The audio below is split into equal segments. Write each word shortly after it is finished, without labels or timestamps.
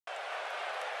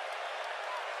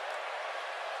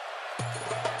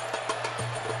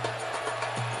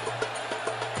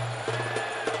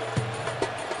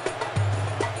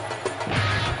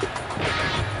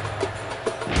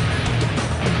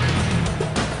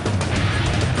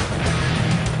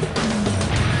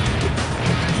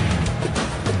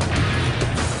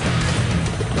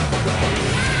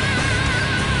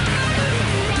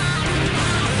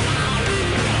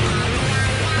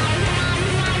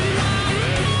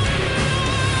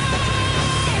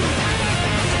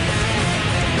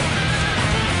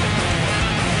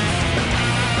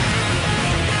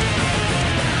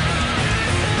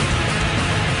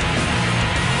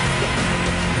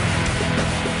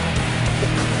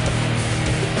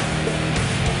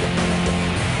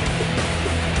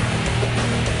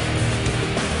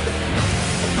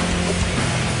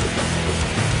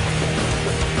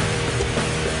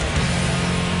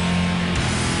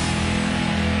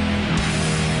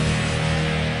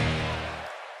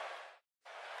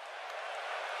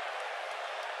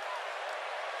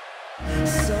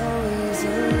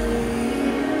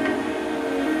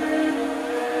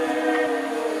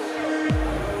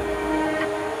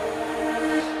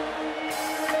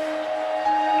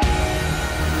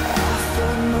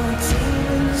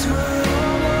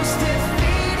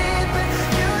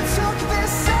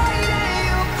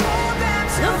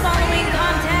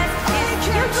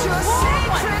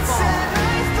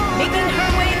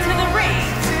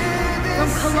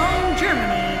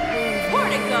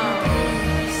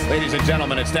Ladies and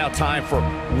gentlemen, it's now time for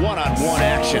one-on-one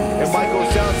action. And Michael,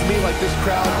 it sounds to me like this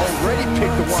crowd already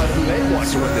picked the one who they want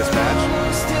to win this match.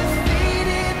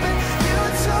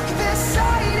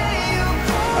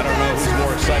 I don't know who's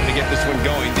more excited to get this one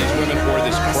going, these women or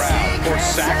this crowd. Or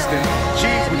Saxton.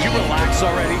 Jeez, would you relax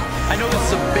already? I know this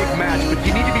is a big match, but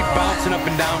you need to be bouncing up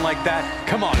and down like that.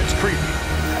 Come on, it's creepy.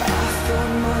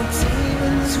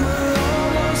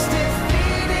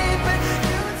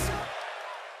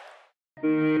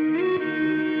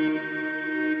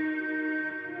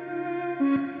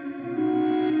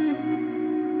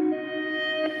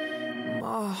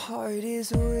 My heart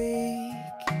is weak.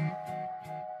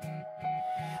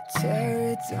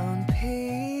 Tear it down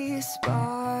piece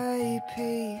by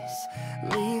piece.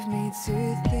 Leave me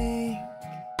to think.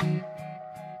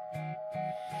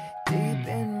 Deep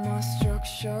in my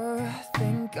structure,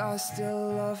 think I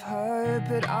still love her,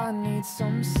 but I need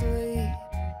some sleep.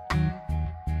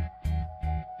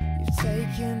 You've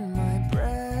taken my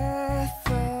breath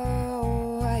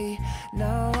away.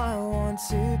 Now I want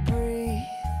to breathe,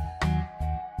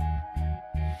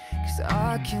 'cause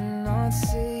I cannot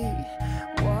see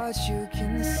what you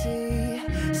can see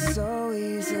so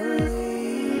easily.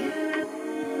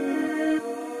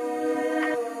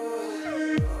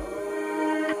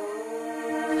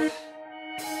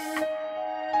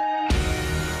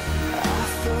 I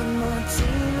thought my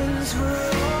demons were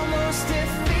almost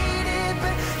defeated,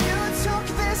 but you took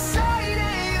their side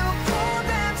and you pulled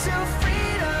them to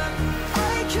freedom.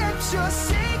 I kept your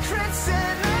secret.